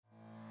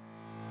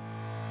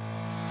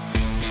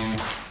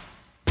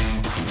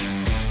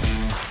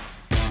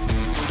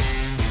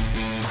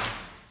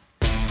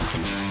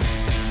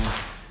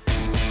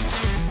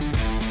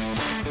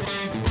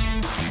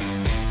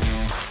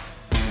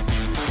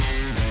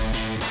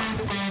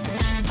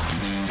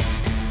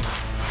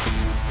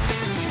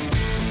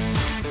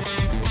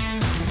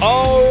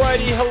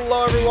Alrighty,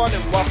 hello everyone,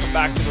 and welcome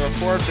back to the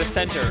Reformed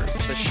Dissenters,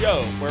 the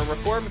show where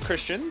Reformed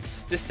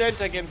Christians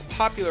dissent against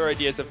popular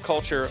ideas of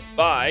culture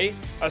by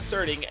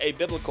asserting a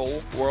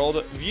biblical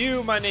world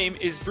view. My name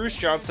is Bruce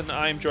Johnson.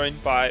 I am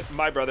joined by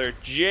my brother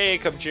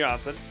Jacob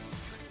Johnson.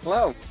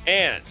 Hello.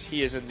 And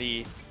he is in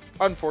the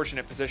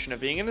unfortunate position of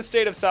being in the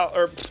state of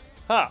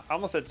I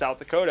almost said South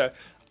Dakota.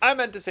 I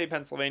meant to say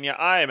Pennsylvania.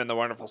 I am in the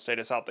wonderful state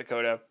of South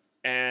Dakota,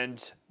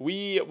 and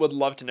we would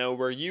love to know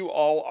where you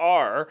all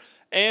are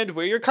and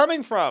where you're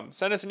coming from.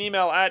 Send us an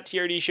email at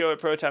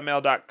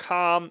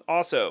trdshow@protonmail.com.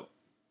 Also,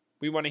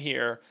 we want to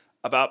hear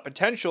about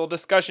potential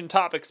discussion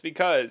topics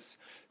because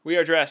we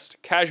are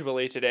dressed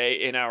casually today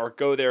in our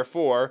Go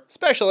Therefore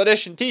special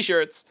edition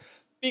t-shirts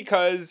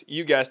because,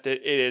 you guessed it,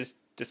 it is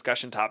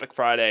Discussion Topic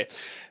Friday.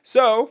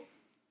 So,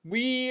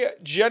 we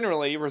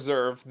generally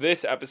reserve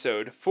this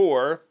episode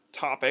for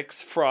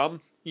topics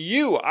from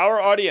you,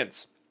 our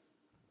audience.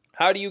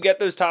 How do you get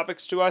those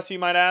topics to us, you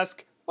might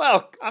ask?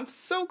 Well, I'm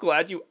so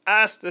glad you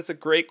asked. That's a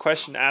great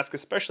question to ask,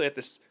 especially at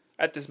this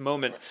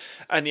moment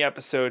in the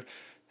episode.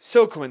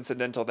 So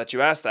coincidental that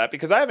you asked that,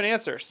 because I have an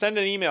answer. Send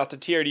an email to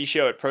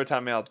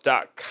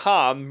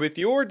trdshow@protonmail.com with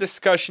your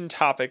discussion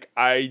topic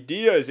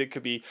ideas. It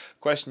could be a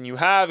question you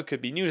have. It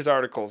could be news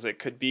articles. It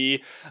could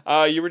be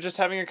you were just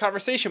having a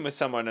conversation with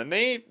someone and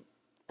they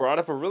brought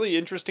up a really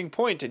interesting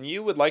point and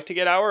you would like to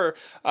get our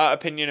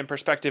opinion and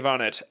perspective on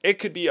it. It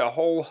could be a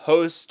whole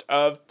host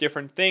of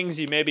different things.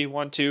 You maybe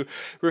want to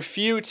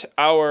refute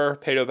our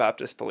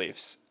Paedo-Baptist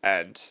beliefs,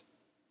 and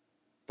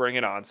bring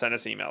it on. Send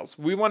us emails.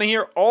 We want to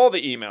hear all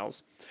the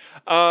emails.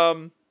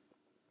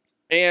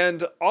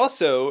 And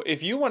also,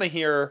 if you want to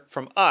hear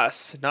from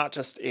us, not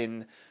just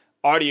in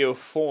audio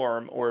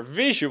form or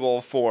visual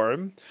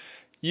form,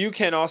 you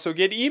can also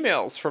get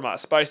emails from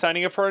us by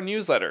signing up for our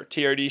newsletter,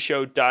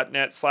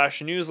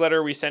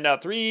 trdshow.net/newsletter. We send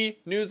out 3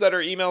 newsletter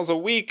emails a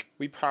week.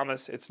 We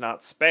promise it's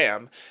not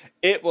spam.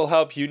 It will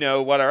help you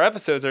know what our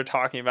episodes are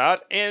talking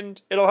about,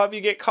 and it'll help you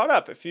get caught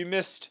up if you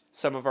missed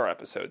some of our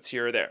episodes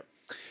here or there.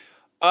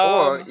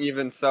 Or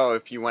even so,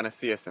 if you want to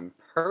see us in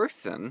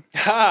person.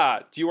 Do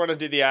you want to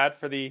do the ad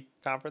for the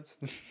conference?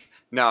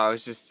 No, I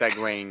was just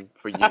segueing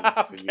for you,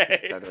 so you can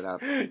set it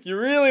up. You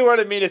really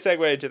wanted me to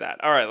segue into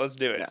that. All right, let's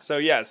do it. Yeah. So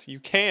yes, you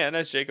can,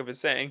 as Jacob is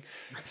saying,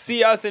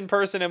 see us in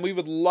person, and we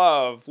would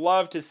love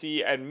to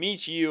see and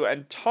meet you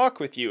and talk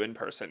with you in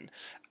person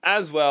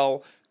as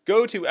well.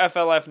 Go to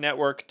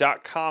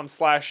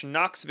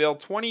flfnetwork.com/Knoxville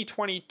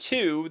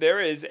 2022. There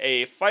is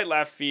a Fight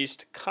Laugh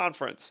Feast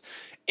conference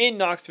in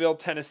Knoxville,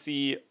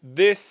 Tennessee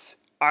this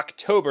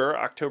October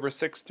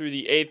 6th through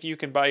the 8th. You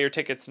can buy your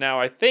tickets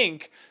now. I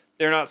think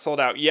they're not sold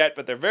out yet,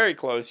 but they're very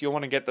close. You'll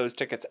want to get those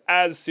tickets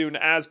as soon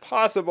as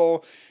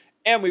possible,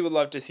 and we would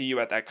love to see you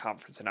at that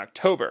conference in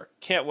October.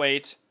 Can't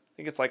wait. I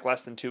think it's like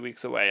less than 2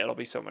 weeks away. It'll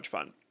be so much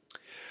fun.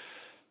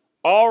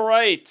 All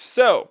right,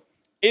 so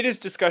it is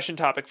Discussion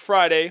Topic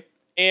Friday,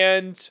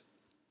 and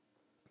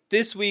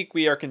this week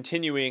we are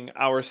continuing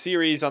our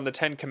series on the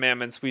 10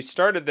 Commandments. We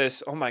started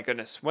this, oh my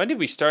goodness, when did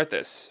we start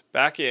this?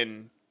 Back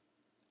in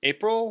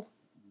April?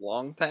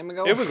 Long time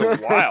ago? It was a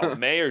while,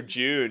 May or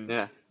June.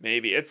 Yeah.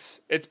 Maybe.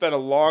 It's been a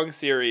long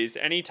series.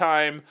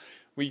 Anytime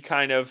we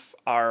kind of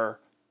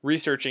are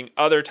researching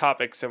other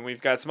topics and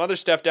we've got some other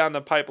stuff down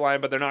the pipeline,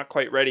 but they're not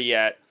quite ready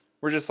yet,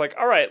 we're just like,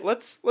 all right,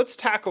 let's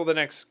tackle the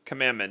next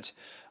commandment.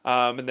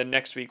 And then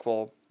next week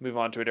we'll move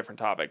on to a different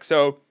topic.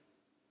 So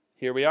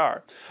here we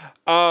are.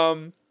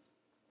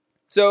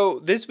 So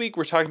this week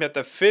we're talking about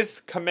the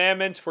 5th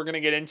commandment. We're going to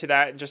get into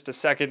that in just a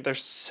second.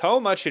 There's so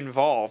much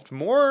involved,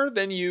 more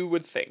than you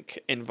would think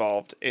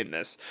involved in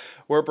this.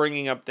 We're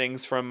bringing up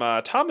things from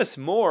Thomas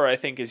More, I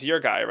think is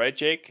your guy, right,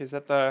 Jake? Is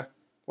that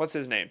what's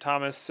his name?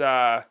 Thomas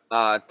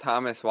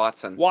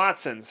Watson.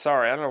 Watson,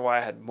 sorry. I don't know why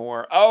I had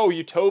More. Oh,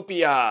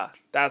 Utopia.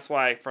 That's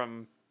why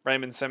from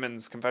Raymond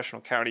Simmons'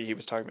 Confessional County he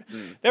was talking about.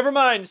 Never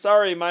mind.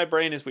 Sorry, my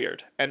brain is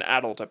weird and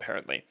adult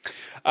apparently.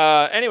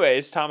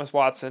 Anyways, Thomas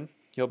Watson.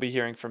 You'll be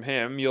hearing from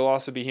him. You'll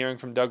also be hearing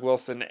from Doug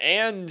Wilson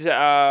and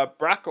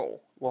Brackle.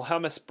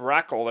 Wilhelmus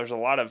Brackle. There's a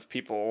lot of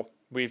people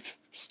we've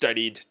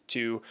studied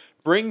to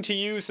bring to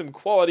you some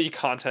quality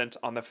content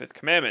on the 5th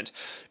commandment.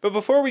 But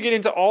before we get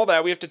into all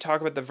that, we have to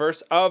talk about the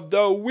verse of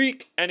the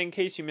week. And in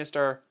case you missed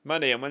our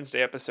Monday and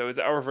Wednesday episodes,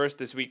 our verse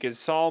this week is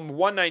Psalm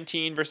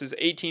 119, verses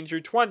 18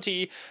 through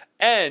 20.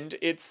 And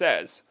it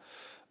says,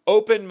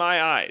 "Open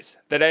my eyes,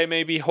 that I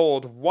may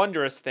behold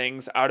wondrous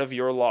things out of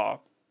your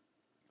law.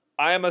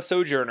 I am a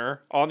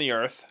sojourner on the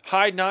earth.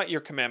 Hide not your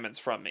commandments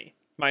from me.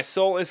 My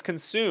soul is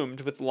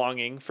consumed with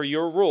longing for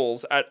your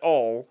rules at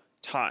all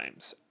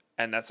times."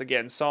 And that's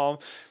again Psalm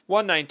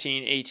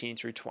 119, 18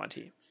 through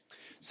 20.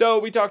 So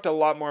we talked a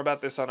lot more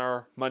about this on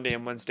our Monday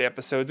and Wednesday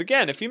episodes.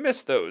 Again, if you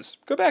missed those,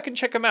 go back and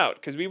check them out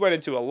because we went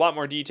into a lot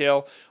more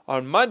detail.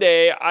 On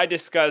Monday, I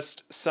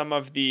discussed some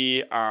of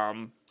the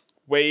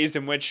ways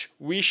in which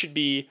we should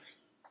be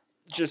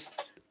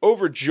just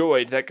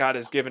overjoyed that God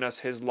has given us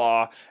his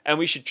law, and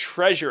we should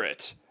treasure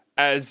it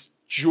as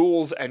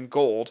jewels and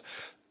gold.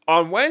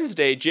 On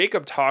Wednesday,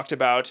 Jacob talked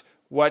about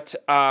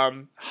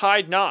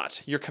hide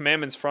not your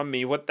commandments from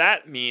me, what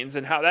that means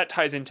and how that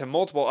ties into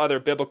multiple other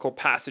biblical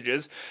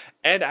passages.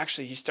 And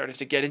actually, he started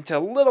to get into a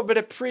little bit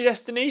of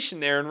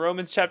predestination there in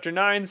Romans chapter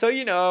 9.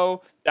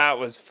 So, that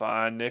was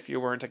fun. If you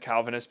weren't a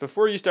Calvinist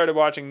before you started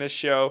watching this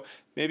show,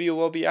 maybe you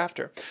will be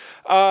after.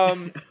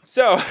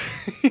 So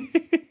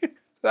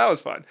that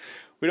was fun.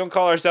 We don't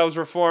call ourselves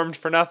Reformed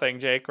for nothing,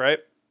 Jake, right?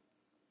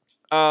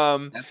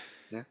 Yeah.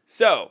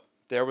 So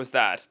there was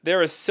that.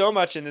 There is so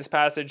much in this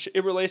passage.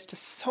 It relates to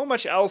so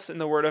much else in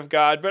the Word of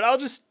God, but I'll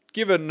just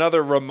give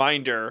another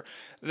reminder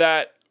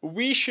that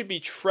we should be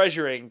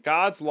treasuring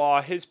God's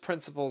law, His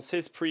principles,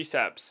 His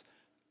precepts,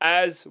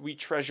 as we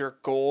treasure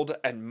gold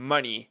and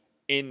money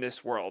in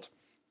this world.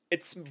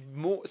 It's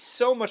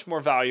so much more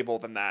valuable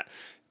than that.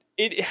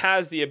 It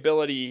has the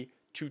ability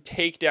to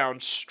take down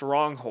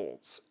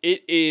strongholds.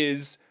 It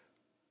is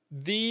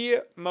the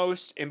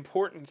most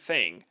important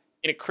thing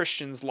in a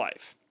Christian's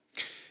life.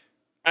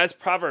 As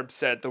Proverbs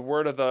said, the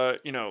word of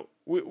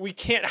we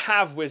can't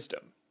have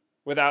wisdom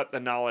without the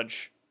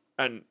knowledge,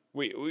 and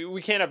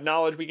we can't have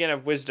knowledge, we can't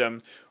have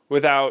wisdom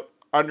without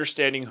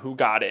understanding who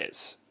God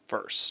is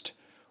first.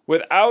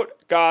 Without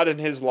God and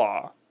His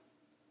law,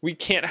 we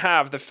can't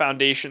have the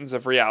foundations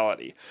of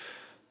reality.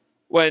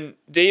 When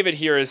David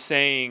here is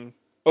saying,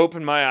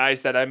 "Open my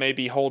eyes that I may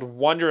behold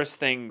wondrous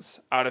things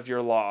out of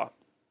your law,"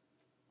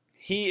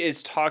 he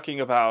is talking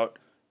about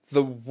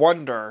the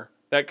wonder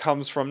that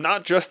comes from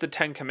not just the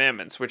 10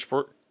 Commandments, which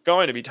we're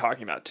going to be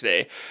talking about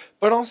today,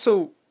 but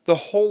also the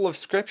whole of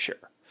Scripture.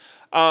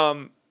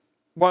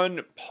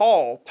 When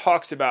Paul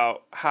talks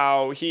about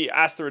how he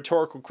asked the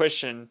rhetorical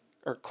question,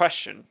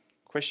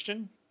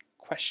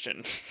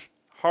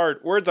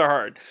 hard, words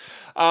are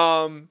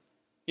hard.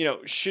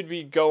 Should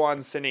we go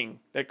on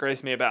sinning that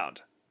grace may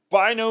abound?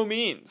 By no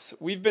means.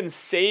 We've been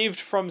saved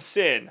from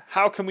sin.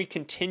 How can we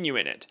continue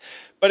in it?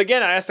 But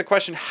again, I ask the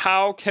question,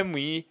 how can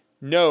we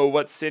know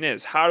what sin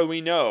is? How do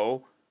we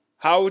know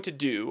how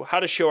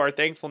to show our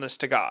thankfulness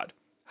to God?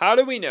 How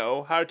do we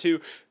know how to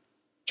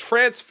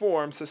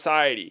transform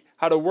society,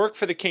 how to work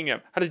for the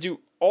kingdom, how to do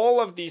all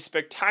of these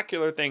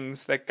spectacular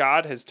things that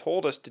God has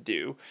told us to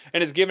do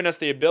and has given us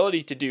the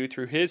ability to do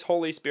through His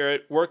Holy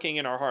Spirit working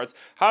in our hearts?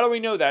 How do we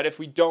know that if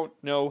we don't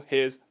know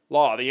His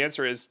law? The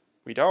answer is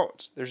we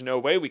don't. There's no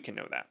way we can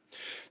know that.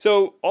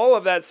 So all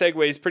of that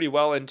segues pretty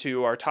well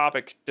into our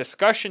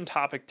discussion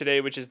topic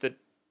today, which is the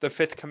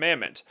fifth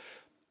commandment.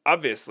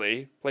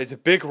 Obviously plays a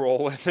big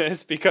role in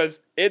this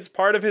because it's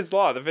part of His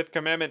law. The fifth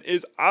commandment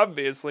is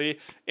obviously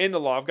in the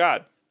law of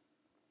God.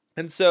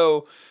 And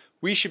so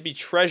we should be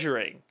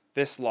treasuring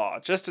this law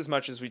just as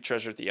much as we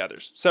treasure the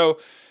others. So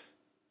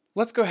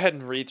let's go ahead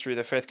and read through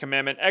the fifth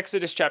commandment.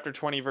 Exodus chapter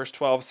 20, verse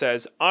 12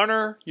 says,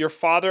 "Honor your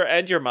father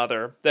and your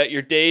mother, that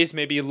your days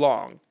may be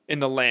long in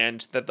the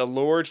land that the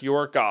Lord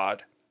your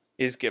God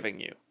is giving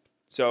you."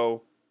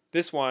 So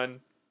this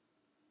one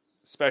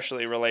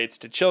especially relates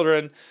to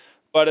children,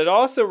 but it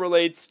also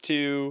relates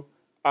to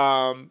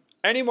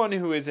anyone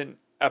who is in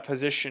a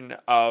position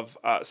of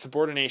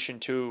subordination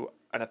to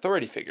an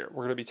authority figure.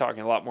 We're going to be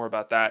talking a lot more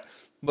about that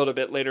a little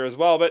bit later as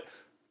well. But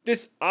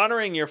this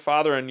honoring your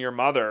father and your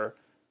mother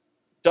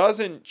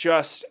doesn't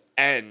just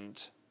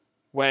end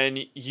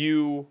when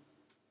you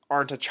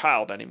aren't a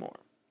child anymore.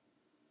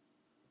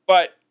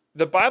 But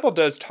the Bible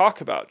does talk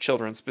about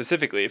children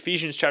specifically.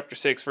 Ephesians chapter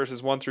 6,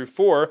 verses 1 through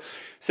 4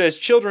 says,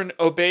 "Children,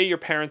 obey your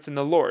parents in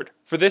the Lord,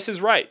 for this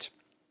is right.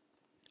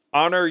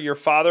 Honor your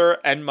father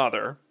and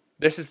mother.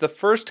 This is the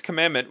first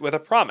commandment with a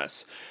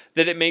promise,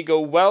 that it may go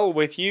well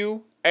with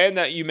you and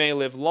that you may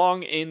live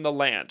long in the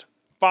land.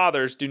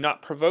 Fathers, do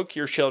not provoke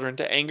your children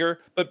to anger,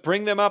 but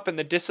bring them up in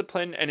the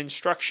discipline and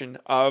instruction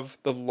of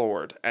the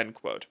Lord." End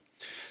quote.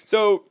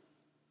 So,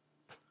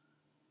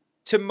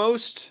 to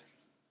most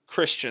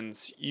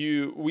Christians,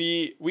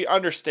 we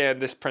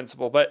understand this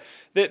principle, but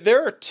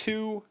there are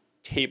two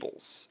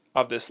tables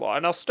of this law.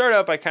 And I'll start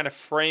out by kind of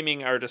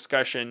framing our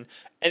discussion,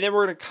 and then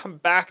we're going to come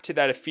back to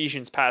that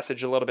Ephesians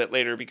passage a little bit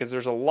later because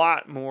there's a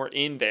lot more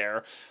in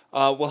there.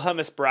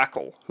 Wilhelmus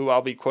Brakel, who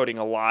I'll be quoting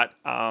a lot,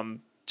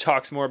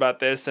 talks more about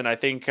this, and I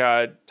think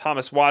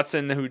Thomas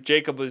Watson, who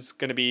Jacob is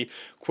going to be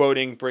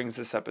quoting, brings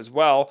this up as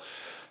well.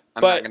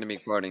 I'm not going to be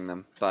quoting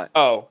them, but...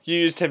 Oh, you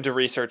used him to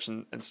research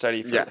and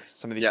study for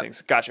some of these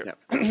things. Gotcha.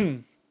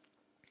 Yep.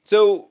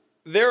 So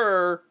there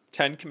are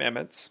 10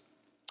 commandments,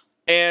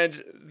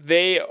 and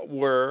they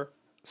were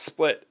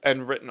split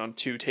and written on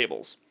two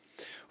tables.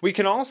 We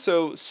can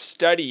also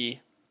study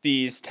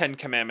these 10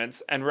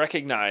 commandments and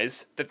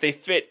recognize that they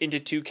fit into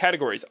two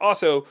categories.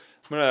 Also,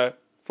 I'm going to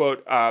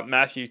quote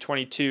Matthew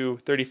 22,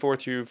 34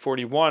 through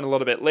 41 a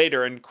little bit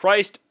later, and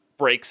Christ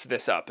breaks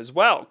this up as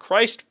well.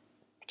 Christ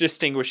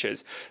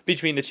distinguishes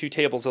between the two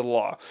tables of the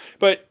law.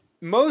 But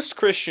most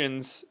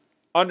Christians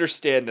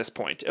understand this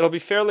point. It'll be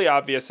fairly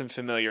obvious and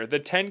familiar. The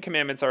 10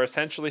 commandments are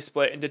essentially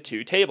split into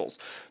two tables.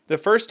 The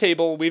first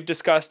table we've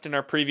discussed in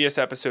our previous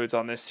episodes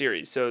on this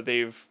series. So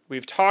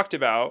we've talked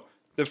about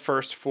the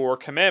first 4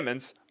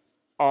 commandments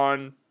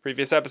on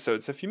previous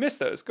episodes. So if you missed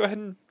those, go ahead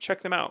and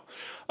check them out.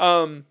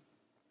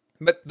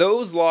 But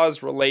those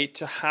laws relate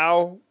to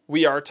how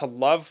we are to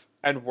love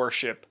and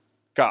worship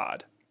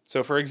God.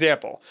 So, for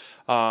example,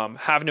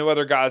 have no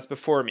other gods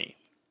before me.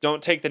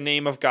 Don't take the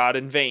name of God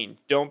in vain.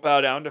 Don't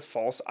bow down to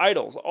false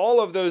idols. All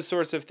of those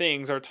sorts of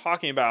things are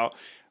talking about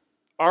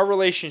our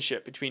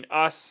relationship between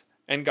us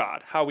and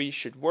God, how we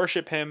should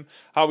worship him,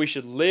 how we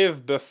should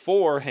live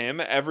before him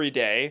every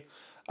day,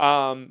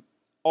 all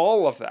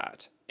of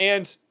that.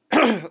 And,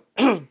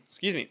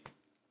 excuse me,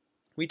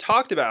 we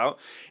talked about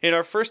in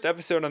our first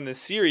episode on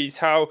this series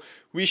how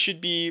we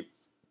should be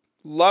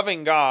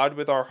loving God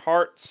with our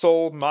heart,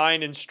 soul,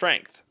 mind, and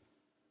strength.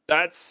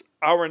 That's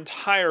our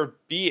entire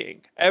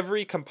being,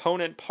 every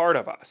component part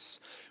of us,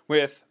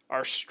 with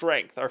our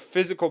strength, our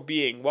physical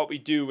being, what we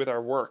do with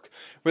our work,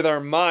 with our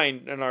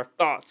mind and our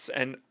thoughts,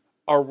 and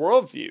our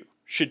worldview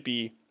should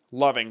be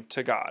loving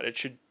to God. It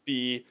should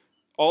be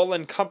all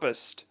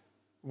encompassed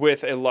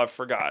with a love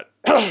for God.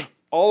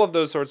 All of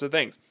those sorts of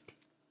things.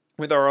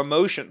 With our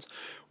emotions,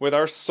 with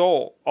our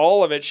soul,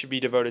 all of it should be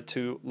devoted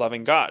to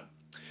loving God.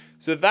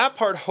 So that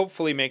part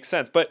hopefully makes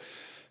sense. But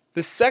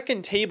the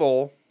second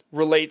table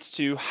relates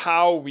to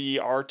how we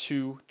are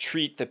to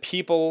treat the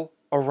people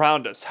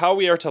around us, how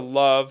we are to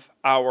love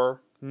our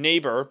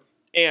neighbor,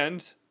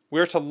 and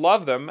we're to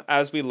love them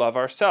as we love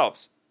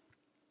ourselves.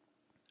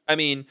 I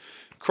mean,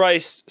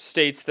 Christ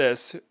states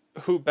this.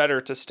 Who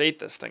better to state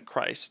this than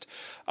Christ?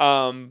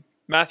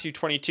 Matthew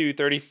 22,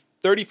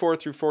 34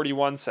 through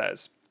 41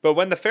 says, "But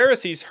when the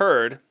Pharisees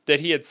heard that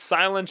he had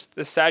silenced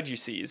the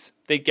Sadducees,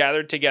 they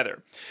gathered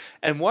together.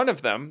 And one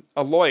of them,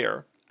 a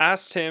lawyer,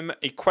 asked him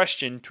a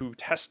question to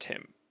test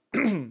him.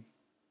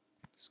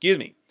 Excuse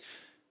me.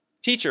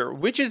 Teacher,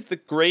 which is the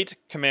great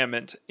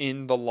commandment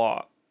in the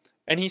law?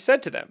 And he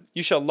said to them,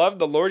 You shall love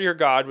the Lord your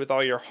God with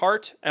all your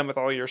heart, and with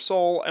all your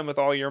soul, and with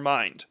all your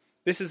mind.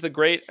 This is the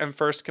great and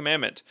first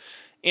commandment.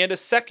 And a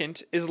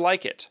second is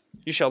like it.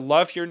 You shall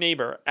love your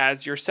neighbor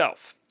as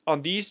yourself.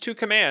 On these two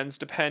commands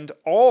depend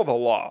all the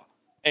law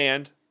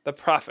and the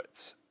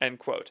prophets." End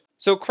quote.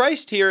 So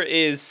Christ here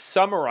is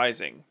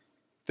summarizing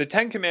the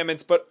Ten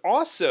Commandments, but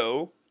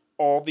also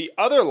all the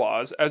other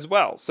laws as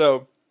well.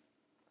 So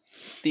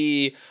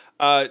the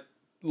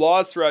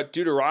laws throughout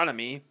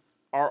Deuteronomy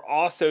are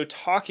also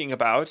talking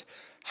about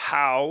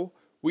how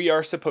we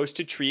are supposed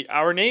to treat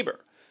our neighbor.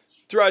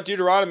 Throughout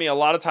Deuteronomy, a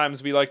lot of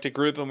times we like to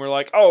group and we're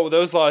like, oh,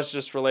 those laws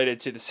just related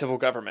to the civil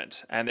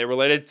government. And they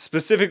related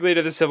specifically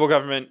to the civil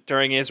government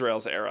during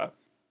Israel's era.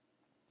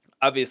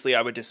 Obviously,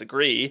 I would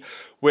disagree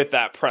with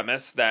that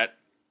premise that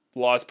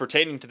laws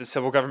pertaining to the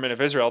civil government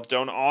of Israel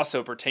don't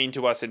also pertain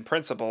to us in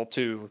principle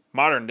to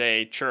modern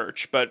day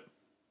church. But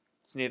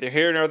it's neither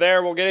here nor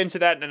there. We'll get into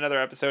that in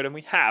another episode, and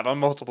we have on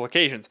multiple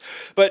occasions.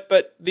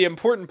 But the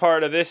important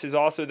part of this is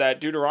also that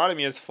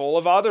Deuteronomy is full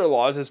of other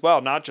laws as well,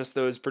 not just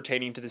those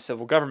pertaining to the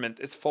civil government.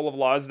 It's full of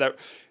laws that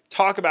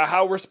talk about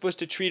how we're supposed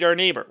to treat our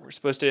neighbor. We're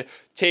supposed to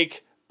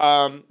take,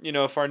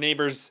 if our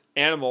neighbor's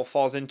animal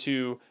falls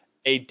into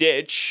a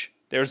ditch,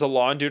 there's a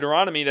law in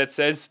Deuteronomy that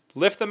says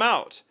lift them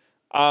out.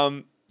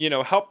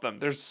 Help them.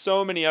 There's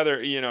so many other,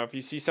 if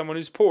you see someone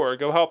who's poor,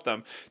 go help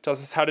them. It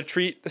tells us how to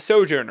treat the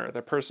sojourner,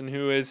 the person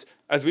who is,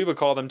 as we would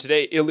call them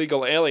today,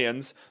 illegal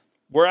aliens.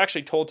 We're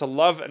actually told to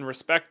love and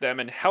respect them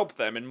and help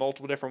them in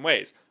multiple different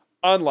ways.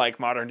 Unlike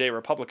modern day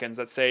Republicans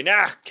that say,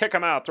 kick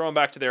them out, throw them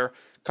back to their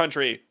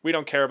country. We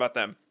don't care about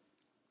them.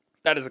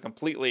 That is a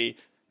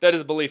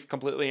belief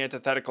completely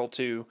antithetical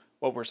to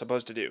what we're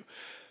supposed to do.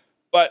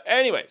 But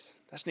anyways,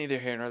 that's neither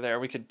here nor there.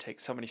 We could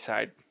take so many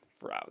side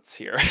routes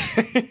here.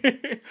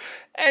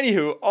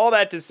 Anywho, all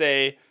that to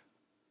say,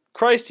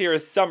 Christ here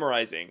is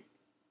summarizing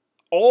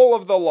all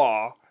of the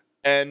law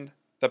and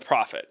the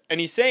prophet.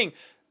 And he's saying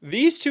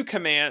these two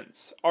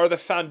commands are the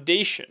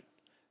foundation.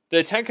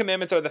 The Ten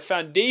Commandments are the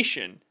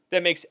foundation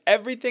that makes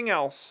everything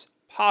else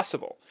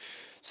possible.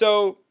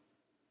 So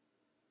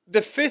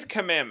the fifth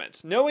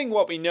commandment, knowing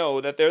what we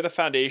know, that they're the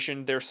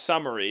foundation, they're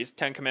summaries.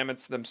 10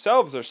 Commandments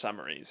themselves are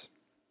summaries.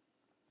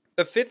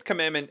 The fifth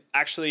commandment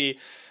actually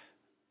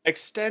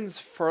extends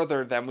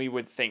further than we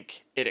would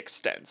think it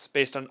extends,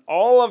 based on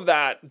all of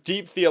that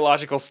deep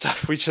theological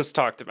stuff we just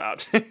talked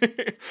about.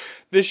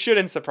 This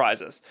shouldn't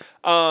surprise us.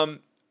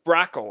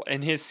 Brackle,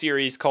 in his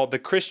series called The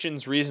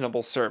Christian's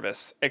Reasonable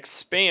Service,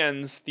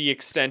 expands the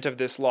extent of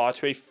this law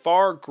to a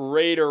far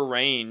greater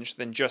range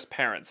than just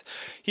parents.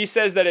 He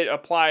says that it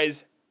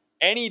applies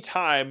any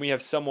time we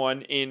have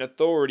someone in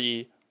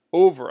authority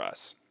over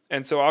us.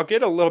 And so I'll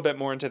get a little bit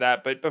more into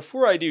that. But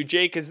before I do,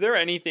 Jake, is there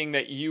anything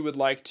that you would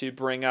like to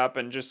bring up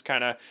and just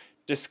kind of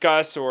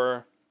discuss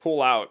or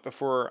pull out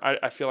before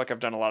I feel like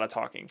I've done a lot of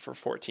talking for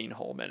 14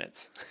 whole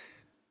minutes?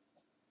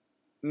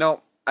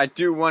 No, I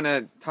do want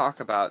to talk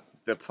about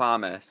the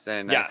promise.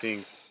 And yes. I think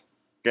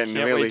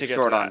getting really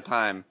short on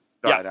time.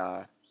 But,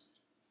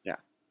 yeah.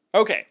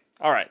 Okay.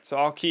 All right. So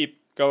I'll keep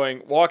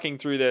walking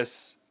through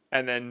this,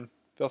 and then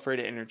feel free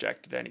to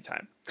interject at any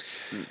time.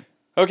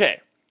 Okay.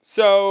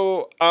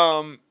 So,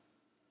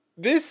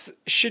 this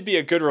should be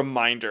a good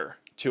reminder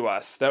to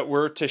us that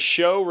we're to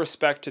show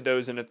respect to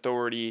those in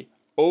authority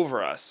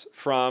over us,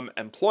 from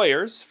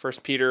employers, 1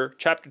 Peter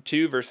chapter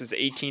 2, verses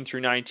 18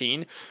 through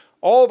 19,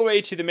 all the way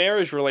to the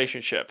marriage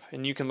relationship.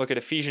 And you can look at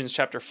Ephesians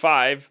chapter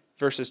 5,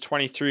 verses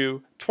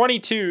 22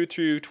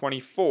 through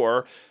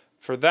 24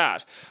 for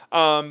that.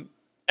 And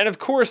of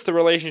course, the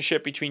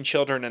relationship between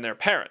children and their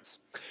parents.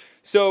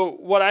 So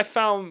what I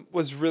found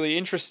was really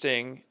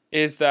interesting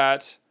is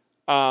that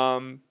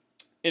in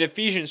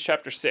Ephesians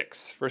chapter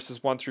 6,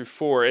 verses 1 through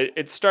 4,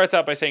 it starts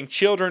out by saying,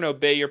 children,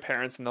 obey your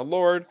parents in the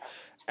Lord.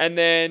 And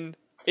then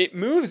it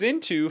moves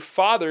into,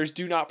 fathers,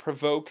 do not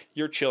provoke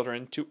your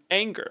children to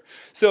anger.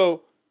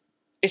 So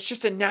it's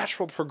just a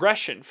natural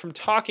progression from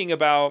talking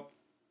about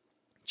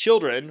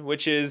children,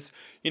 which is,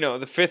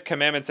 the fifth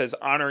commandment says,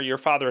 honor your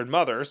father and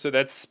mother. So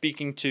that's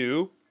speaking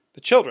to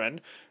the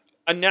children.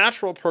 A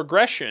natural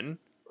progression,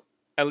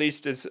 at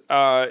least as,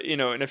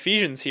 in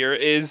Ephesians here,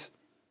 is,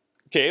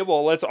 okay,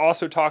 well, let's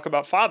also talk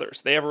about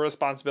fathers. They have a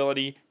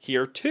responsibility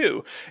here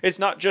too. It's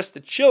not just the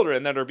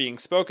children that are being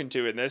spoken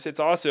to in this. It's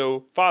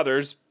also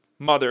fathers,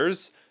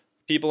 mothers,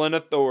 people in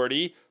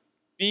authority.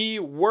 Be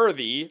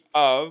worthy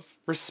of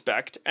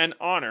respect and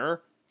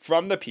honor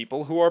from the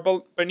people who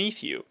are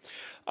beneath you.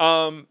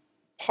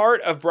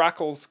 Part of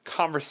Brackel's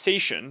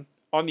conversation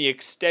on the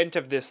extent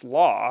of this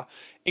law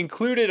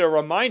included a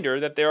reminder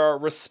that there are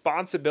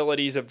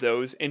responsibilities of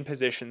those in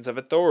positions of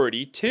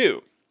authority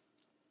too.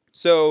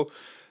 So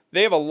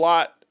they have a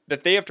lot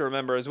that they have to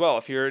remember as well.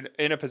 If you're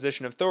in a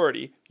position of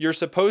authority, you're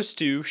supposed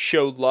to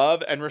show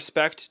love and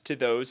respect to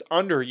those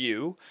under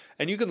you.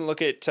 And you can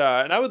look at,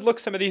 and I would look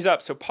some of these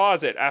up, so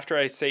pause it after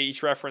I say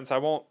each reference. I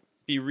won't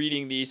be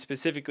reading these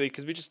specifically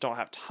because we just don't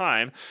have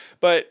time.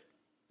 But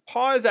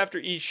pause after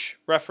each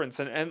reference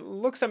and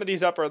look some of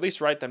these up, or at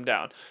least write them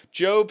down.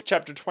 Job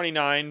chapter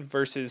 29,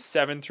 verses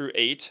 7 through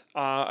 8.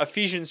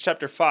 Ephesians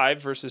chapter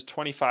 5, verses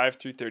 25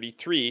 through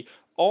 33.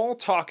 All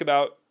talk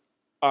about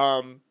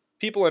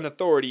people in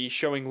authority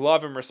showing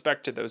love and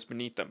respect to those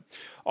beneath them.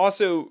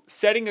 Also,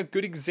 setting a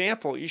good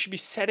example. You should be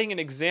setting an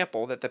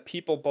example that the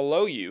people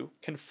below you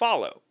can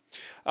follow.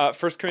 1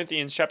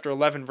 Corinthians chapter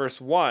 11, verse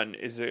 1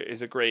 is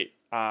a great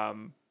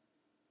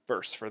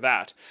verse for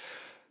that.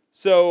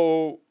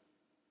 So,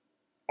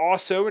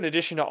 also, in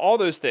addition to all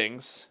those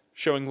things,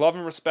 showing love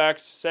and respect,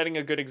 setting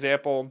a good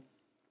example,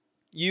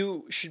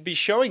 you should be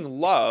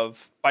showing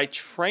love by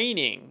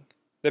training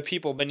the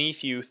people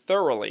beneath you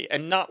thoroughly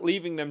and not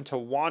leaving them to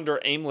wander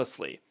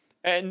aimlessly.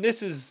 And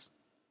this is,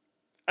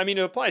 it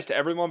applies to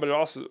everyone, but it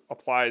also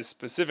applies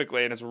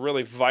specifically, and is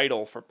really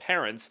vital for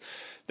parents,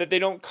 that they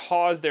don't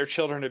cause their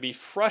children to be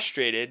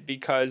frustrated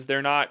because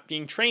they're not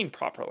being trained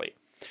properly.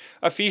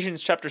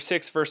 Ephesians chapter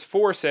 6, verse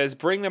 4 says,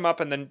 bring them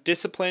up in the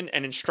discipline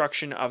and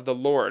instruction of the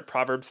Lord.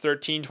 Proverbs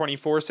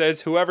 13:24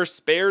 says, whoever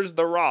spares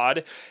the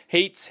rod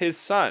hates his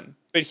son,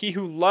 but he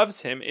who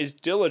loves him is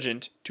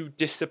diligent to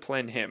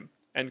discipline him.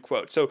 End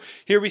quote. So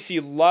here we see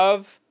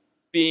love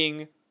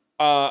being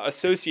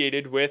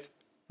associated with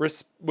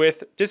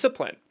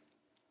discipline.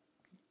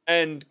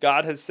 And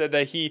God has said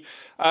that he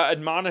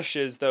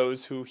admonishes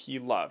those who he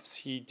loves.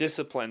 He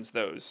disciplines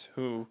those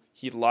who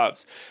he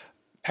loves.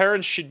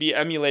 Parents should be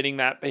emulating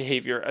that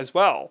behavior as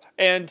well.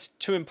 And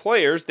to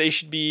employers, they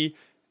should be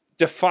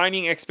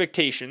defining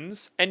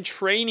expectations and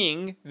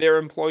training their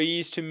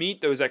employees to meet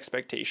those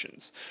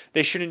expectations.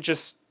 They shouldn't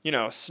just,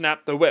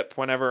 snap the whip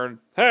whenever,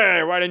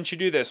 hey, why didn't you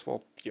do this?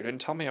 Well, you didn't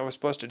tell me I was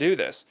supposed to do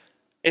this.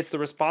 It's the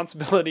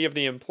responsibility of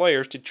the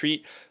employers to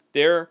treat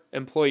their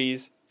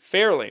employees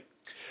fairly.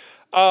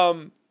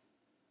 But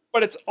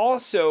it's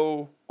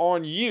also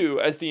on you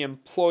as the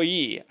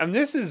employee. And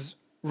this is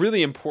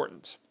really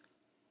important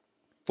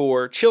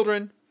for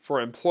children, for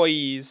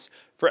employees,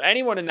 for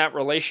anyone in that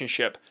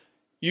relationship.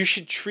 You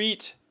should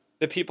treat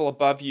the people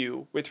above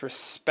you with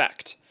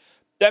respect.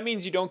 That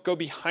means you don't go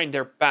behind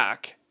their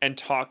back and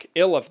talk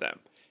ill of them.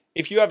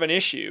 If you have an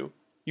issue,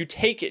 you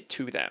take it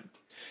to them.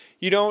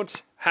 You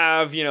don't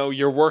have,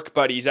 your work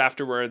buddies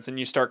afterwards and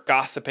you start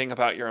gossiping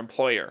about your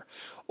employer.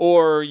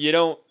 Or you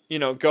don't,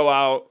 go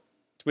out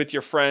with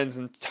your friends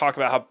and talk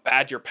about how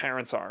bad your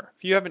parents are.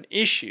 If you have an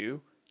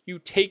issue, you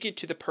take it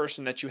to the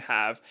person that you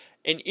have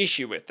an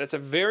issue with. That's a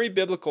very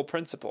biblical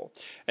principle.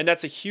 And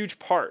that's a huge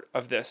part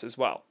of this as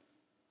well.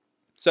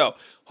 So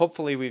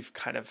hopefully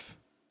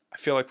I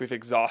feel like we've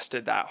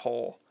exhausted that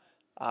whole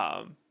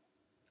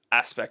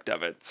aspect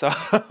of it. So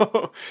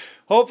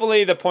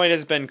hopefully the point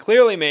has been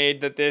clearly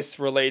made that this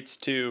relates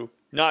to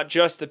not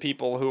just the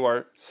people who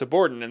are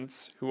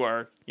subordinates, who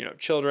are,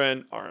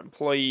 children, our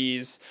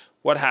employees,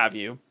 what have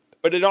you,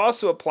 but it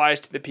also applies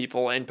to the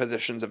people in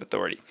positions of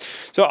authority.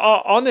 So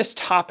on this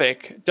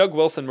topic, Doug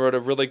Wilson wrote a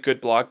really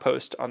good blog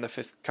post on the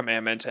fifth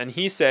commandment, and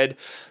he said,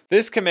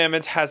 this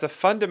commandment has a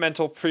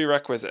fundamental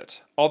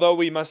prerequisite. Although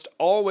we must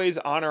always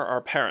honor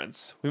our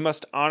parents, we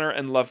must honor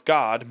and love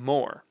God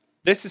more.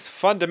 This is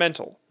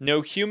fundamental.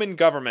 No human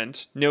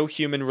government, no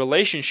human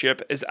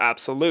relationship is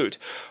absolute.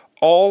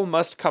 All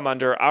must come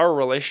under our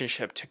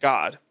relationship to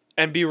God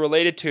and be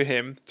related to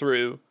him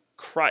through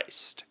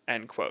Christ,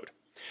 end quote.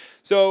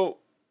 So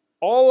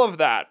all of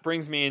that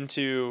brings me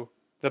into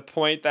the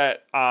point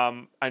that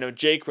I know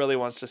Jake really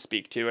wants to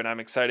speak to, and I'm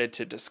excited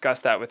to discuss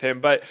that with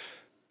him. But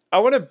I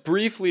want to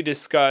briefly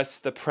discuss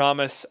the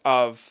promise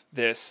of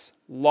this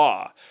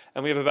law.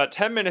 And we have about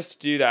 10 minutes to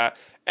do that.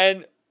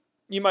 And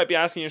you might be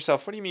asking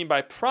yourself, what do you mean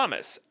by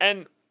promise?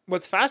 And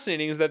what's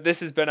fascinating is that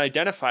this has been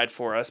identified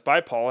for us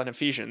by Paul in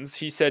Ephesians.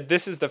 He said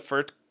this is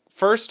the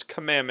first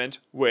commandment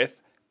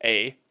with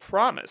a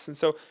promise. And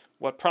so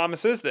what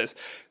promise is this?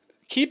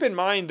 Keep in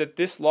mind that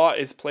this law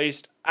is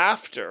placed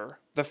after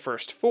the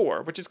first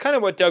four, which is kind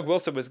of what Doug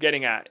Wilson was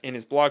getting at in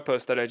his blog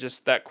post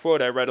that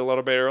quote I read a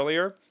little bit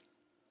earlier.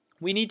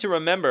 We need to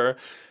remember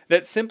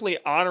that simply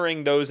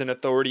honoring those in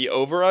authority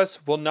over us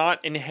will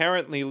not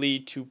inherently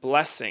lead to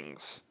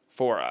blessings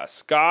for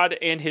us. God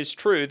and his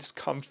truths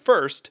come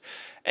first,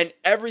 and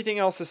everything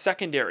else is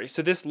secondary.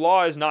 So this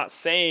law is not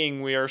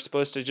saying we are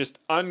supposed to just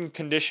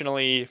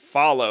unconditionally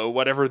follow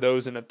whatever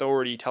those in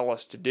authority tell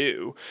us to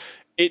do.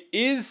 It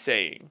is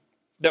saying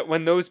that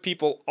when those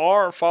people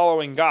are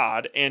following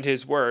God and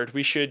his word,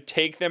 we should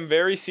take them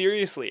very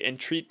seriously and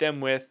treat them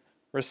with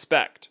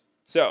respect.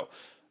 So,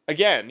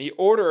 again, the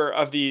order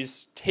of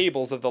these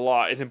tables of the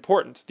law is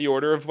important. The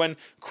order of when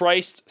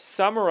Christ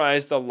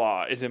summarized the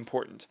law is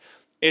important.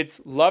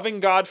 It's loving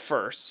God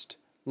first,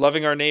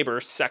 loving our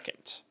neighbor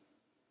second.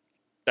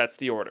 That's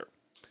the order.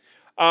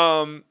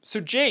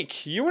 So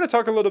Jake, you want to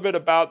talk a little bit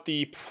about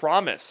the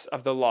promise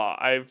of the law?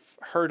 I've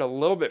heard a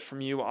little bit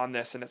from you on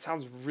this, and it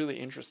sounds really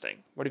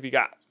interesting. What have you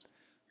got?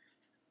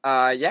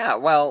 Yeah,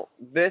 well,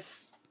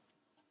 this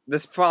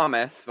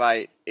promise,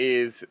 right,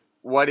 is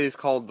what is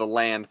called the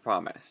land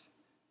promise,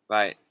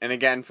 right? And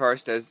again,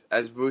 first,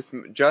 as Bruce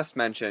just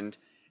mentioned,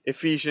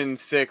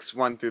 Ephesians 6,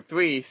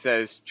 1-3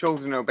 says,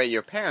 "Children, obey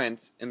your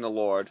parents in the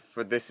Lord,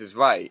 for this is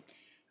right.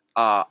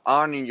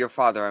 Honor your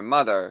father and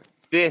mother.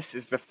 This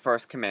is the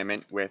first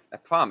commandment with a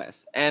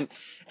promise." And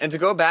to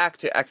go back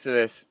to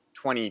Exodus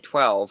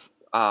 20:12,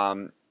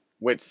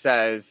 which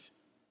says,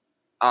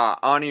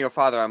 "Honor your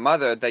father and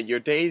mother, that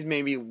your days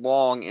may be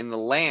long in the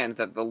land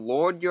that the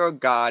Lord your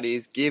God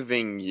is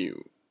giving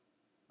you."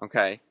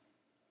 Okay?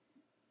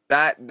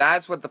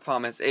 That's what the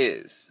promise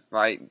is,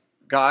 right?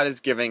 God is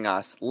giving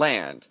us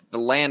land, the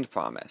land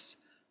promise,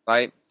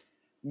 right?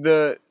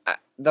 The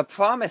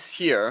promise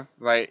here,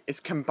 right, is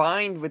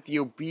combined with the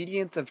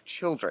obedience of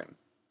children,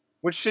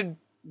 which should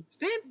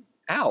stand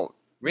out,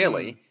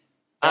 really.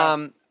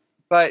 Yeah.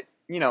 But,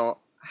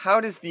 how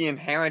does the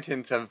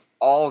inheritance of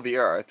all the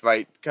earth,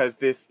 right, because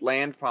this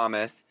land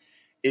promise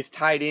is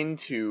tied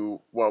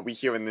into what we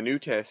hear in the New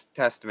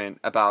Testament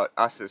about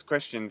us as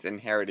Christians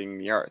inheriting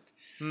the earth.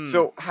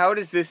 So how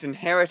does this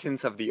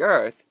inheritance of the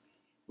earth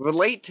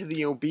relate to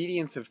the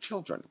obedience of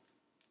children?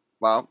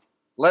 Well,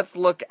 let's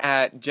look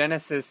at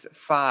Genesis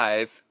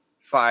 5,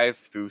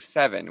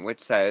 5-7,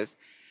 which says,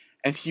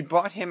 "And he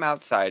brought him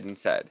outside and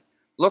said,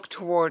 look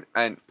toward,"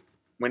 and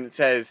when it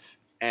says,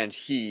 and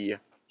he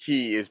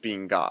is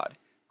being God,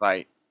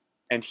 right?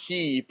 "And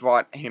he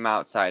brought him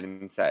outside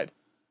and said,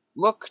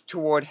 look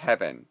toward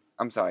heaven."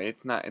 I'm sorry,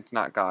 it's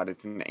not God,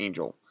 it's an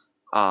angel.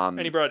 And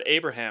he brought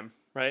Abraham,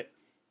 right?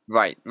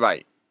 Right.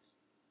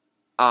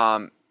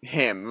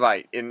 Him,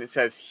 right. And it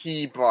says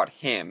he brought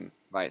him,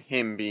 right?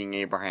 Him being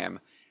Abraham,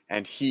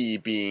 and he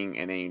being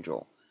an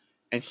angel.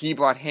 "And he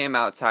brought him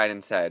outside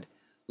and said,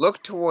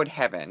 look toward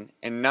heaven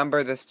and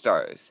number the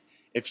stars,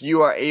 if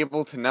you are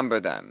able to number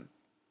them,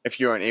 if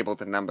you are able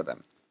to number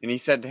them. And he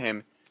said to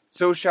him,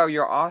 so shall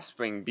your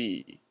offspring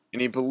be.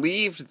 And he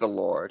believed the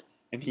Lord,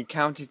 and he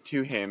counted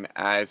to him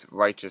as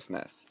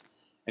righteousness.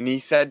 And he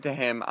said to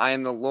him, I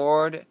am the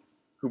Lord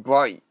who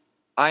brought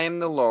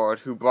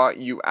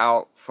you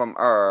out from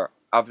Ur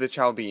of the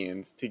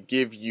Chaldeans to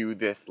give you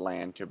this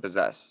land to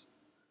possess."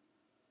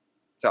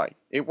 Sorry,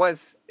 it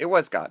was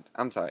God.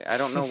 I'm sorry. I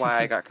don't know why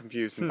I got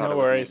confused and thought No it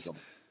was worries. an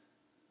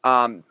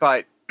angel.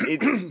 But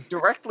it's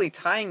directly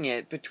tying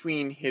it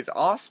between his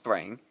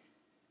offspring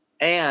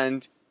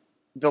and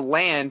the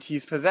land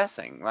he's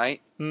possessing,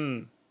 right?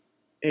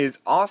 His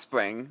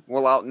offspring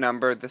will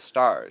outnumber the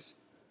stars,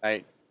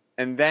 right?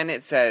 And then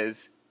it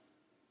says,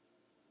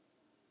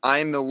 I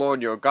am the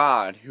Lord your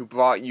God who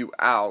brought you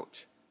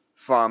out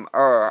from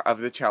Ur of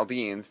the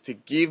Chaldeans to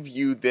give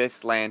you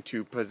this land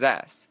to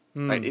possess.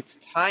 Right? It's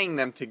tying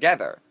them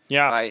together.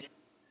 Yeah. Right?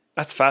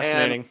 That's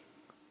fascinating.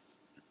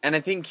 And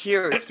I think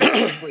here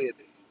specifically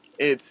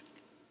it's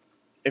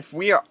if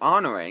we are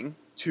honoring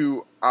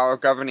to our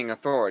governing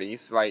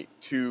authorities, right,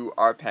 to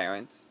our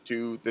parents,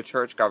 to the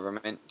church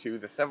government, to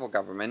the civil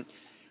government,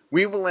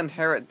 we will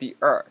inherit the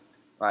earth,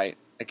 right?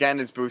 Again,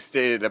 as Bruce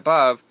stated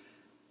above,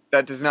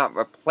 that does not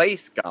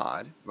replace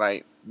God,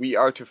 right? We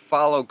are to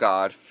follow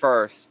God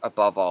first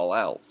above all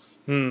else.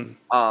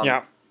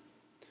 Yeah.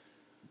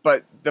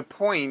 But the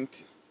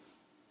point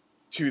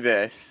to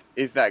this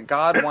is that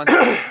God wants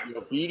us to be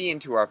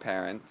obedient to our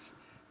parents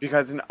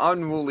because an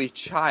unruly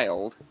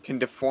child can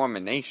deform a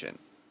nation,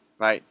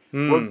 right?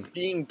 We're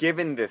being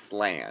given this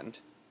land,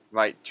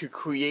 right, to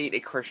create a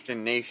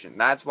Christian nation.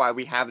 That's why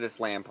we have this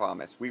land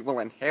promise. We will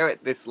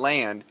inherit this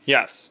land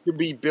Yes. to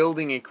be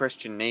building a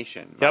Christian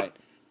nation, Yep. right?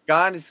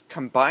 God is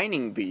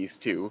combining these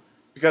two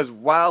Because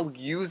while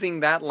using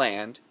that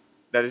land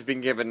that has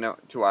been given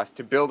to us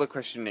to build a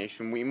Christian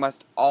nation, we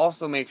must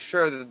also make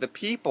sure that the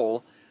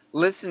people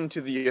listen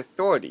to the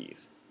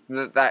authorities,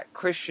 that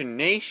Christian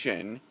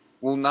nation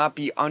will not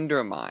be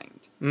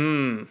undermined.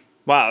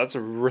 Wow, that's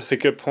a really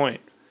good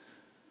point.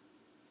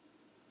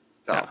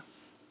 So,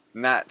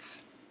 and that's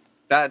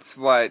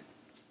what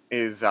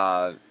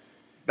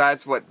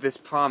this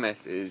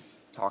promise is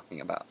talking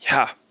about.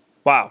 Yeah.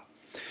 Wow.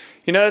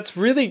 That's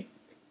really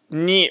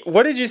neat.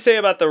 What did you say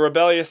about a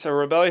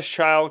rebellious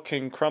child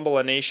can crumble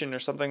a nation or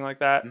something like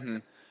that? Mm-hmm.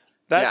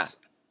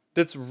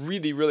 That's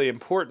really, really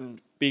important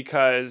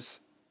because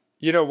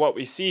what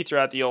we see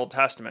throughout the Old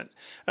Testament.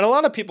 And a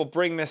lot of people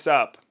bring this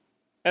up.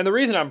 And the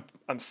reason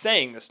I'm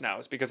saying this now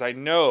is because I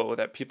know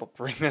that people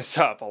bring this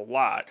up a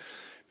lot.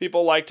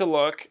 People like to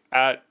look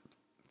at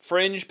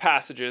fringe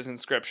passages in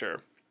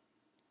Scripture,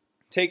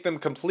 take them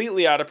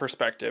completely out of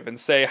perspective and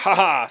say,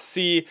 haha,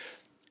 see,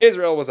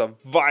 Israel was a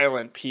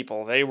violent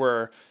people. They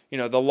were,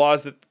 the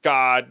laws that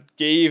God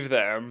gave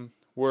them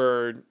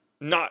were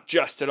not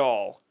just at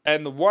all.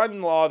 And the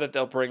one law that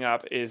they'll bring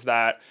up is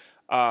that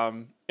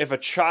if a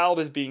child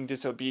is being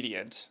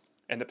disobedient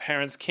and the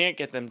parents can't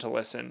get them to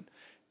listen,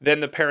 then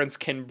the parents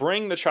can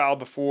bring the child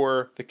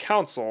before the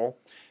council.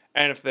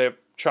 And if the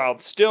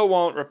child still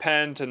won't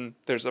repent and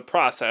there's a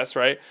process,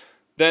 right,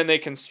 then they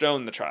can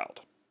stone the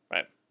child,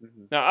 right?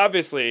 Mm-hmm. Now,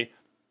 obviously,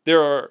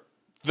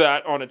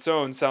 that on its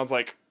own sounds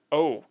like,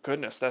 oh,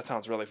 goodness, that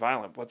sounds really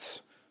violent.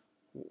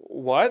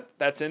 What?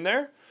 That's in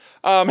there?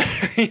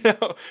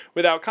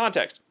 Without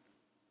context.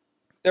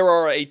 There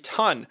are a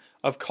ton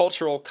of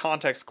cultural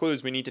context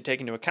clues we need to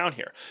take into account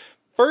here.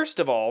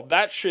 First of all,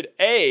 that should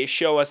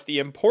show us the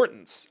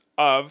importance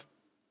of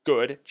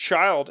good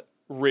child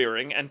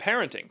rearing and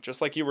parenting,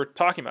 just like you were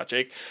talking about,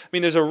 Jake. I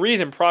mean, there's a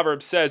reason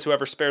Proverbs says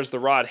whoever spares the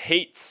rod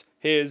hates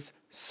his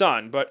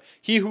son, but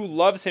he who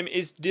loves him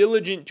is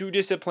diligent to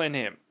discipline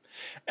him.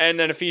 And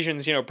then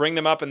Ephesians, bring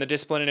them up in the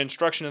discipline and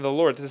instruction of the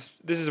Lord. This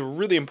is a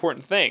really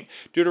important thing.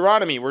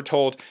 Deuteronomy, we're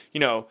told,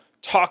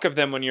 talk of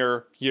them when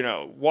you're,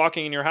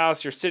 walking in your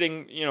house, you're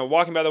sitting,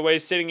 walking by the way,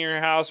 sitting in your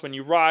house, when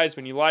you rise,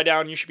 when you lie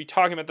down, you should be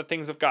talking about the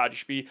things of God. You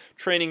should be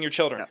training your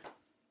children. Yeah.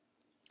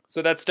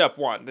 So that's step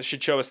one. This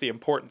should show us the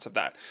importance of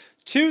that.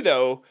 Two,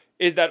 though,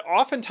 is that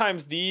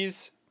oftentimes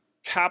these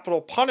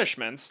capital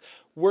punishments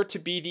were to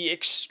be the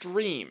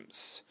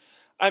extremes.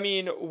 I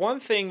mean, one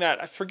thing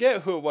that, I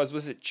forget who it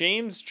was it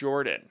James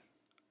Jordan?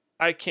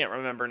 I can't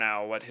remember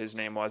now what his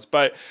name was,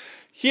 but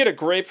he had a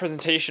great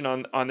presentation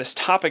on this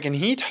topic, and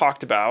he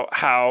talked about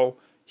how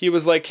he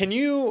was like, can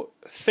you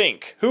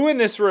think, who in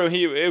this room,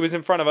 it was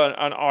in front of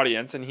an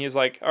audience, and he's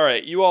like, all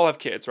right, you all have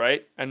kids,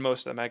 right? And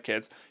most of them had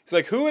kids. He's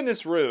like, who in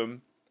this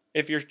room,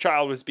 if your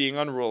child was being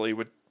unruly,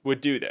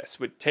 would do this,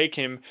 would take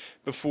him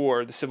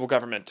before the civil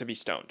government to be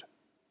stoned?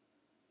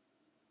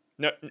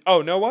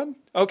 No one?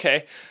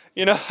 Okay.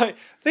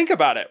 Think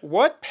about it.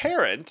 What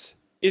parent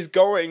is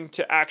going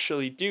to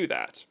actually do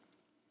that?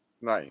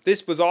 Right.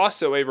 This was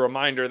also a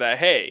reminder that,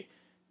 hey,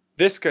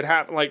 this could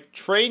happen. Like,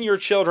 train your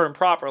children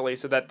properly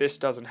so that this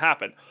doesn't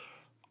happen.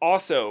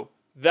 Also,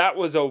 that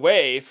was a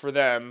way for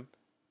them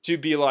to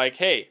be like,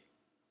 hey,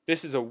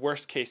 this is a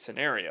worst case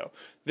scenario.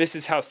 This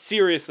is how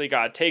seriously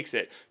God takes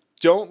it.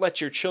 Don't let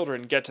your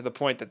children get to the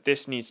point that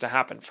this needs to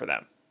happen for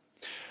them.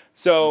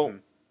 So,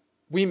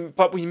 we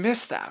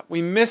miss that.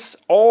 We miss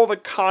all the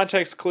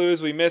context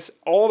clues. We miss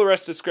all the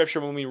rest of Scripture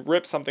when we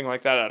rip something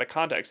like that out of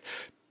context.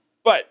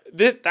 But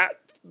that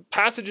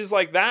passages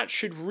like that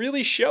should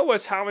really show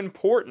us how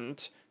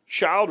important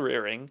child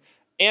rearing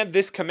and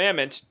this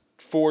commandment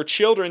for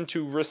children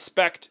to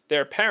respect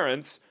their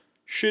parents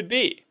should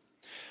be.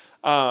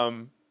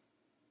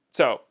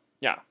 So,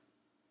 yeah,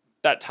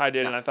 that tied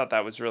in, and I thought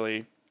that was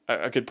really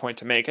a good point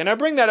to make. And I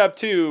bring that up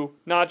too,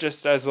 not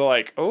just as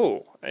like,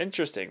 oh,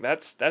 interesting,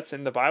 that's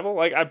in the Bible.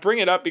 Like, I bring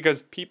it up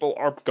because people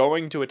are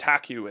going to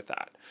attack you with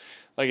that.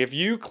 Like, if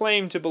you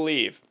claim to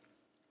believe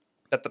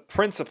that the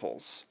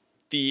principles,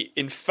 the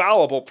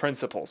infallible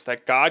principles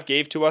that God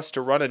gave to us to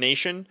run a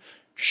nation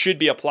should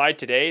be applied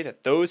today,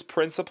 that those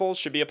principles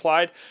should be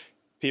applied,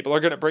 people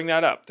are going to bring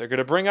that up. They're going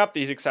to bring up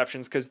these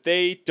exceptions because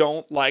they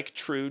don't like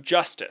true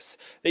justice.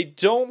 They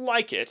don't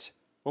like it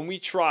when we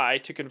try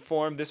to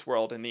conform this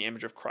world in the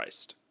image of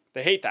Christ.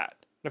 They hate that.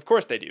 And of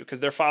course they do, because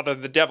their father,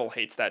 the devil,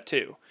 hates that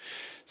too.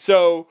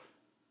 So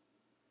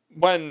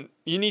when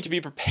you need to be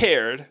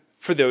prepared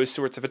for those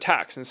sorts of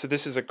attacks. And so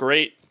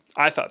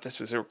I thought this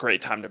was a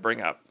great time to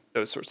bring up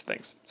those sorts of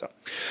things. So,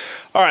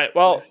 all right.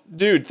 Well,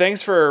 dude,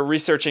 thanks for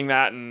researching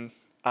that and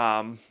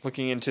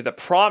looking into the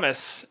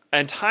promise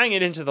and tying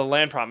it into the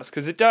land promise,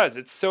 because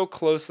it's so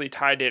closely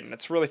tied in, and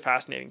it's really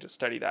fascinating to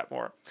study that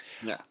more.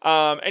 Yeah.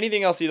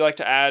 Anything else you'd like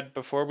to add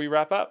before we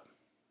wrap up?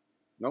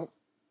 Nope.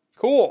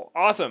 Cool.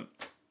 Awesome.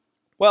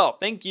 Well,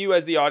 thank you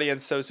as the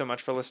audience so much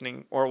for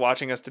listening or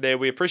watching us today.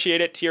 We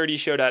appreciate it.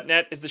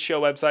 trdshow.net is the show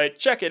website.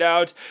 Check it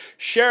out.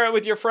 Share it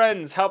with your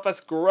friends. Help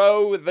us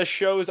grow the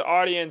show's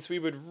audience. We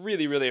would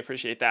really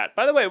appreciate that.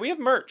 By the way, we have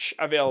merch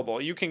available.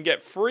 You can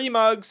get free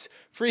mugs,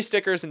 free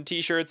stickers, and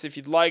t-shirts if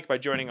you'd like by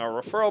joining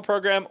our referral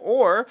program,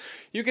 or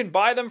you can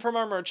buy them from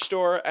our merch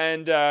store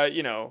and,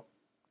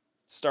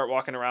 start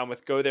walking around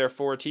with Go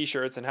Therefore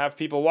t-shirts and have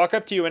people walk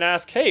up to you and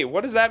ask, hey,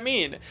 what does that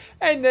mean?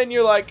 And then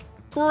you're like,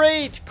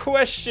 great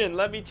question.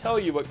 Let me tell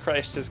you what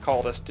Christ has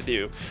called us to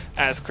do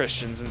as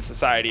Christians in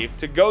society,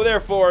 to go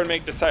therefore and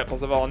make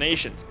disciples of all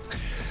nations.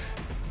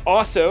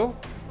 Also,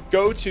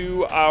 go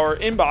to our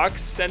inbox,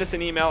 send us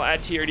an email at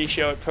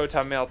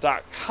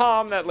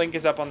trdshow@protonmail.com. That link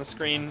is up on the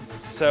screen,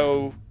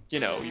 so you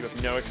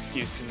have no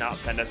excuse to not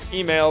send us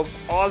emails.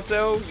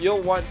 Also,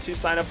 you'll want to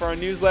sign up for our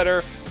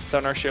newsletter. It's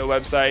on our show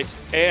website.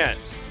 And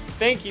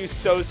thank you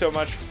so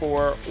much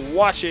for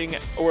watching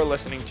or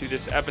listening to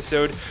this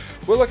episode.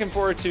 We're looking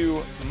forward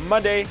to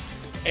Monday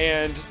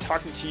and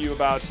talking to you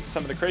about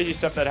some of the crazy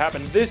stuff that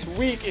happened this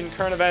week in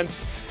current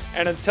events.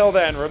 And until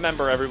then,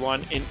 remember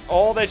everyone, in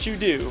all that you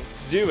do,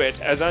 do it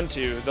as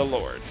unto the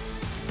Lord.